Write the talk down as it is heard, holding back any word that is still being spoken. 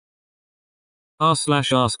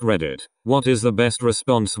r/AskReddit. What is the best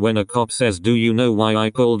response when a cop says, "Do you know why I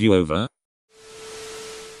pulled you over?"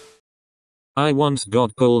 I once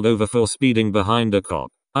got pulled over for speeding behind a cop.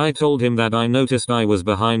 I told him that I noticed I was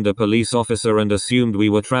behind a police officer and assumed we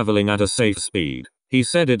were traveling at a safe speed. He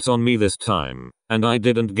said it's on me this time, and I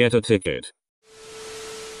didn't get a ticket.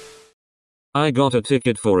 I got a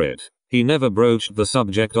ticket for it. He never broached the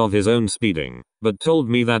subject of his own speeding, but told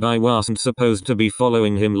me that I wasn't supposed to be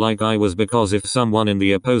following him like I was because if someone in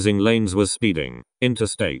the opposing lanes was speeding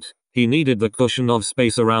interstate, he needed the cushion of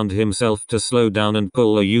space around himself to slow down and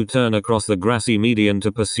pull a U-turn across the grassy median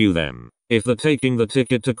to pursue them. If the taking the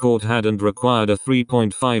ticket to court hadn't required a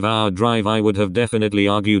 3.5-hour drive, I would have definitely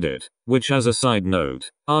argued it. Which, as a side note,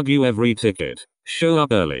 argue every ticket. Show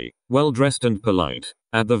up early, well dressed and polite.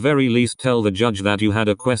 At the very least tell the judge that you had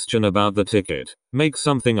a question about the ticket. Make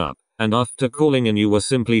something up, and after calling in you were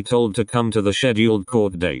simply told to come to the scheduled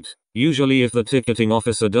court date. Usually if the ticketing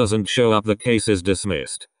officer doesn't show up, the case is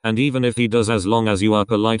dismissed. And even if he does, as long as you are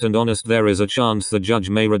polite and honest, there is a chance the judge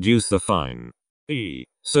may reduce the fine.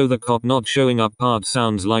 So the cop not showing up part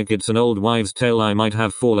sounds like it's an old wives' tale I might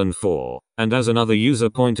have fallen for. And as another user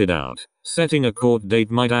pointed out, setting a court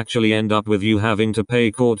date might actually end up with you having to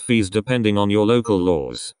pay court fees depending on your local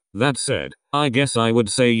laws. That said, I guess I would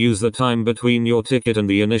say use the time between your ticket and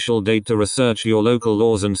the initial date to research your local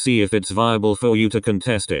laws and see if it's viable for you to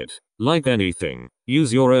contest it. Like anything,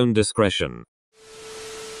 use your own discretion.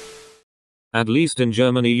 At least in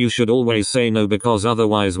Germany you should always say no, because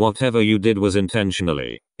otherwise whatever you did was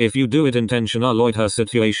intentionally. If you do it intentionally, her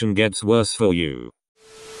situation gets worse for you.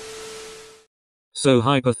 So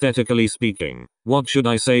hypothetically speaking, what should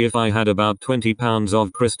I say if I had about 20 pounds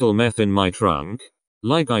of crystal meth in my trunk?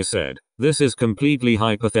 Like I said, this is completely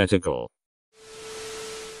hypothetical.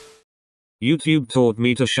 YouTube taught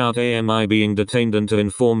me to shout "Am I being detained?" and to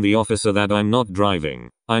inform the officer that I'm not driving,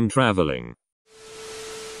 I'm traveling.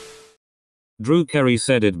 Drew Carey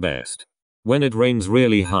said it best. When it rains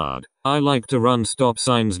really hard, I like to run stop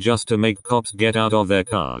signs just to make cops get out of their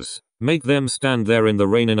cars. Make them stand there in the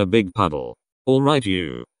rain in a big puddle. Alright,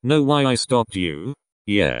 you know why I stopped you?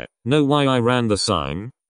 Yeah. Know why I ran the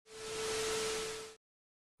sign?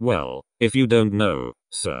 Well, if you don't know,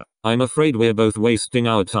 sir, I'm afraid we're both wasting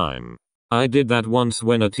our time. I did that once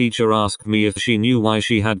when a teacher asked me if she knew why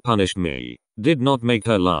she had punished me. Did not make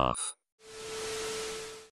her laugh.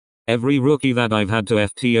 Every rookie that I've had to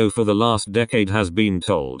FTO for the last decade has been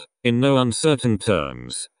told, in no uncertain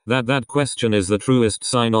terms, that question is the truest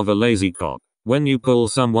sign of a lazy cop. When you pull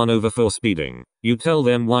someone over for speeding, you tell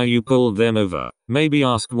them why you pulled them over, maybe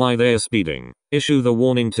ask why they're speeding, issue the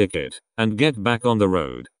warning ticket, and get back on the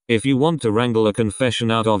road. If you want to wrangle a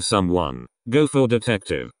confession out of someone, go for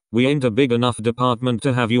detective. We ain't a big enough department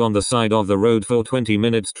to have you on the side of the road for 20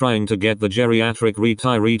 minutes trying to get the geriatric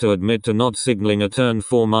retiree to admit to not signaling a turn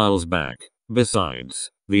 4 miles back.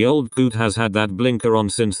 Besides, the old coot has had that blinker on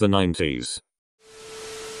since the 90s.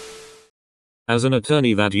 As an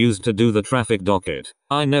attorney that used to do the traffic docket,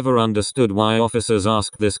 I never understood why officers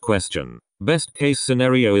ask this question. Best case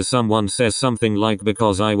scenario is someone says something like,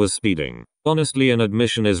 "Because I was speeding." Honestly, an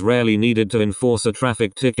admission is rarely needed to enforce a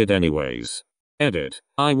traffic ticket anyways. Edit.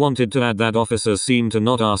 I wanted to add that officers seem to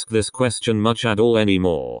not ask this question much at all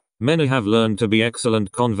anymore. Many have learned to be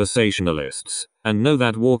excellent conversationalists, and know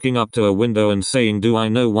that walking up to a window and saying, "Do I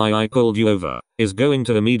know why I pulled you over?" is going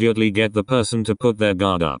to immediately get the person to put their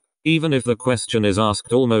guard up. Even if the question is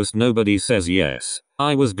asked, almost nobody says yes.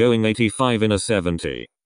 I was going 85 in a 70.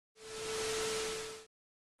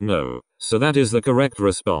 No. So that is the correct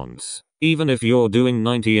response. Even if you're doing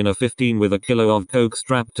 90 in a 15 with a kilo of coke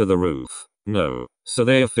strapped to the roof. No. So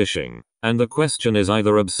they're fishing. And the question is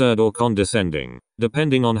either absurd or condescending,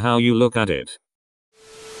 depending on how you look at it.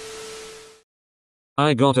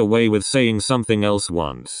 I got away with saying something else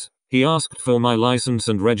once. He asked for my license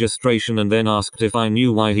and registration and then asked if I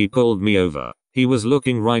knew why he pulled me over. He was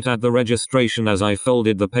looking right at the registration as I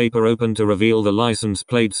folded the paper open to reveal the license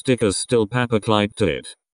plate stickers still paper-clipped to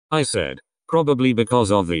it. I said, "Probably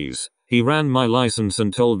because of these." He ran my license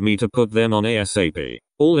and told me to put them on ASAP.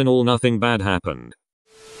 All in all, nothing bad happened.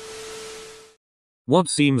 What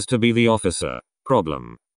seems to be the officer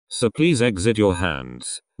problem? So please exit your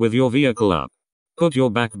hands. With your vehicle up. Put your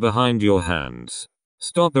back behind your hands.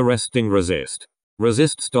 Stop arresting, resist.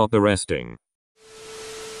 Resist, stop arresting.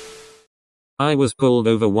 I was pulled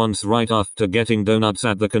over once right after getting donuts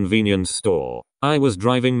at the convenience store. I was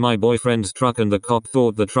driving my boyfriend's truck and the cop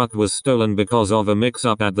thought the truck was stolen because of a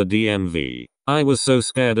mix-up at the DMV. I was so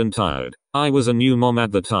scared and tired. I was a new mom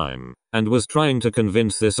at the time, and was trying to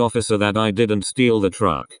convince this officer that I didn't steal the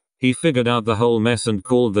truck. He figured out the whole mess and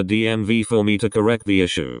called the DMV for me to correct the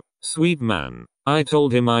issue. Sweet man. I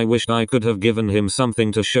told him I wished I could have given him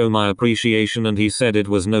something to show my appreciation and he said it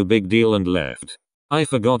was no big deal and left. I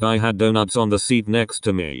forgot I had donuts on the seat next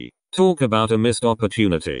to me. Talk about a missed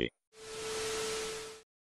opportunity.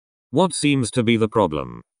 What seems to be the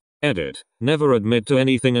problem? Edit. Never admit to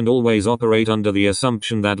anything and always operate under the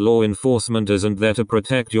assumption that law enforcement isn't there to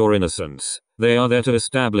protect your innocence. They are there to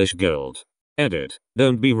establish guilt. Edit.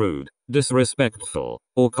 Don't be rude, disrespectful,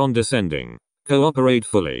 or condescending. Cooperate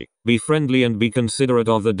fully, be friendly and be considerate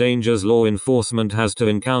of the dangers law enforcement has to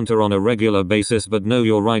encounter on a regular basis, but know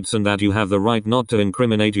your rights and that you have the right not to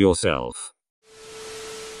incriminate yourself.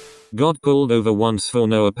 Got pulled over once for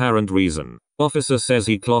no apparent reason. Officer says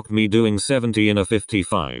he clocked me doing 70 in a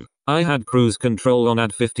 55. I had cruise control on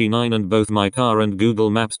at 59 and both my car and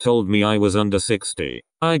Google Maps told me I was under 60.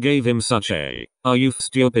 I gave him such a, "Are you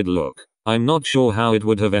stupid" look. I'm not sure how it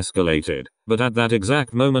would have escalated, but at that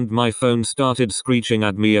exact moment my phone started screeching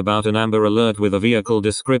at me about an Amber Alert with a vehicle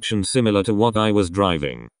description similar to what I was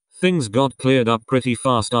driving. Things got cleared up pretty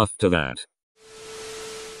fast after that.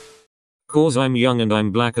 Cause I'm young and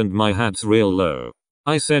I'm black and my hat's real low.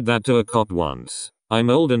 I said that to a cop once.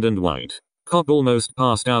 I'm old and white. Cop almost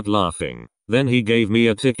passed out laughing. Then he gave me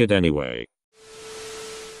a ticket anyway.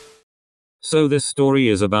 So this story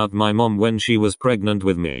is about my mom when she was pregnant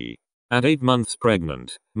with me. At 8 months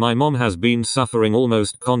pregnant, my mom has been suffering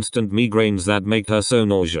almost constant migraines that make her so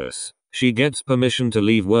nauseous. She gets permission to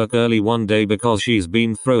leave work early one day because she's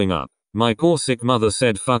been throwing up. My poor sick mother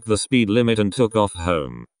said fuck the speed limit and took off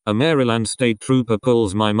home. A Maryland state trooper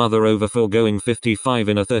pulls my mother over for going 55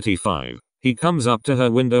 in a 35. He comes up to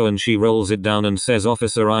her window and she rolls it down and says,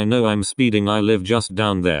 "Officer, I know I'm speeding, I live just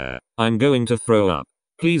down there. I'm going to throw up.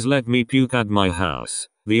 Please let me puke at my house."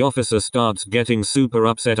 The officer starts getting super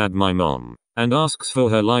upset at my mom and asks for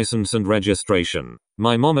her license and registration.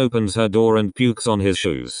 My mom opens her door and pukes on his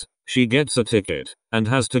shoes. She gets a ticket and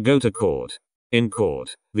has to go to court. In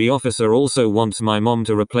court, the officer also wants my mom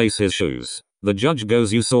to replace his shoes. The judge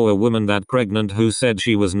goes, "You saw a woman that pregnant who said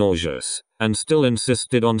she was nauseous and still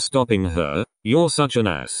insisted on stopping her. You're such an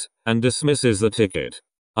ass," and dismisses the ticket.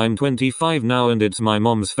 I'm 25 now and it's my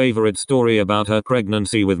mom's favorite story about her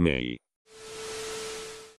pregnancy with me.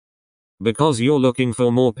 Because you're looking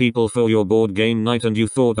for more people for your board game night and you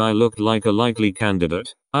thought I looked like a likely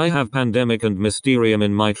candidate, I have Pandemic and Mysterium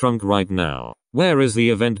in my trunk right now. Where is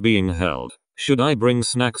the event being held? Should I bring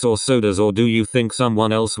snacks or sodas or do you think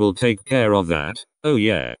someone else will take care of that? Oh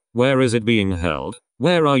yeah, where is it being held?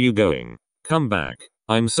 Where are you going? Come back.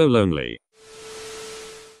 I'm so lonely.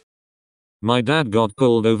 My dad got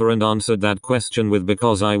pulled over and answered that question with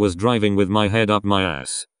 "because I was driving with my head up my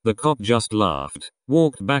ass." The cop just laughed,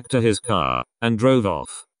 walked back to his car, and drove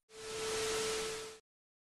off.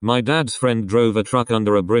 My dad's friend drove a truck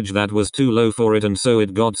under a bridge that was too low for it and so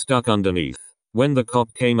it got stuck underneath. When the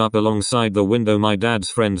cop came up alongside the window, my dad's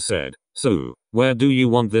friend said, "So, where do you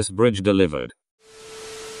want this bridge delivered?"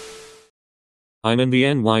 I'm in the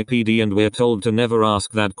NYPD and we're told to never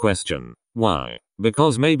ask that question. Why?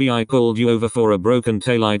 Because maybe I pulled you over for a broken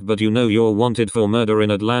taillight but you know you're wanted for murder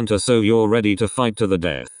in Atlanta, so you're ready to fight to the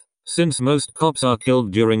death. Since most cops are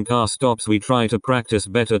killed during car stops, we try to practice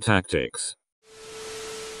better tactics.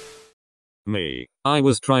 Me. I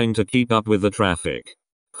was trying to keep up with the traffic.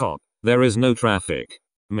 Cop. There is no traffic.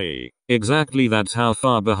 Me. Exactly, that's how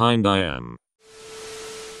far behind I am.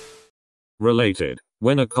 Related.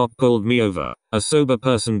 When a cop pulled me over, a sober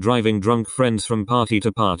person driving drunk friends from party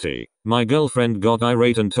to party, my girlfriend got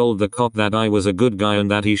irate and told the cop that I was a good guy and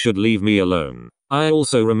that he should leave me alone. I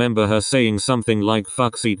also remember her saying something like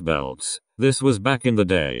 "fuck seatbelts." This was back in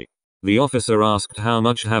the day. The officer asked, "How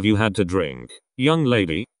much have you had to drink, young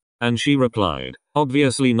lady?" And she replied,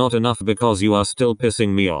 "Obviously not enough because you are still pissing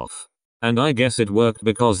me off." And I guess it worked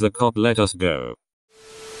because the cop let us go.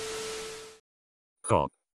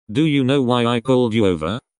 Cop. Do you know why I pulled you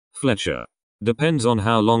over? Fletcher. Depends on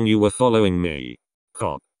how long you were following me.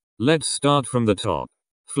 Cop. Let's start from the top.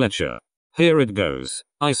 Fletcher. Here it goes.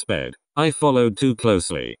 I sped. I followed too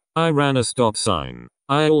closely. I ran a stop sign.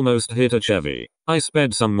 I almost hit a Chevy. I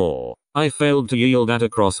sped some more. I failed to yield at a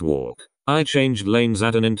crosswalk. I changed lanes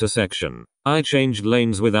at an intersection. I changed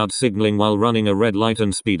lanes without signaling while running a red light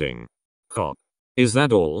and speeding. Cop. Is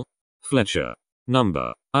that all? Fletcher.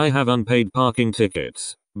 Number. I have unpaid parking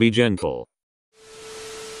tickets. Be gentle.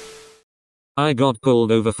 I got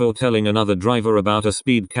pulled over for telling another driver about a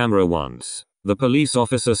speed camera once. The police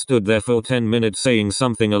officer stood there for 10 minutes saying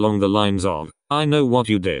something along the lines of, "I know what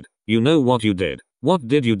you did. You know what you did. What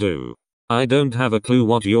did you do?" I don't have a clue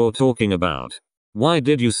what you're talking about. Why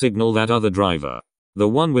did you signal that other driver? The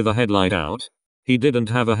one with a headlight out? He didn't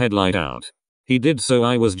have a headlight out. He did, so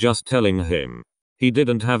I was just telling him. He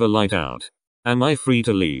didn't have a light out. Am I free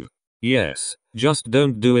to leave? Yes, just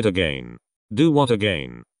don't do it again. Do what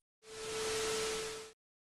again?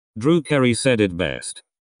 Drew Carey said it best.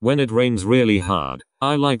 When it rains really hard,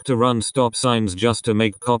 I like to run stop signs just to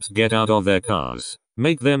make cops get out of their cars.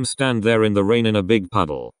 Make them stand there in the rain in a big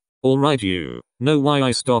puddle. Alright, you know why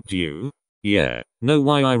I stopped you? Yeah, know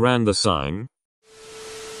why I ran the sign?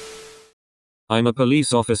 I'm a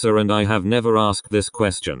police officer and I have never asked this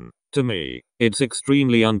question. To me, it's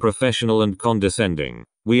extremely unprofessional and condescending.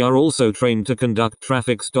 We are also trained to conduct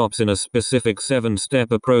traffic stops in a specific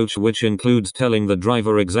 7-step approach, which includes telling the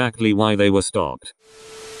driver exactly why they were stopped.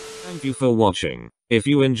 Thank you for watching. If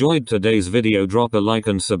you enjoyed today's video, drop a like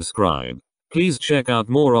and subscribe. Please check out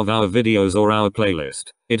more of our videos or our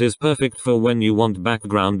playlist. It is perfect for when you want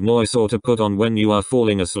background noise or to put on when you are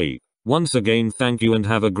falling asleep. Once again, thank you and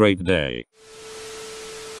have a great day.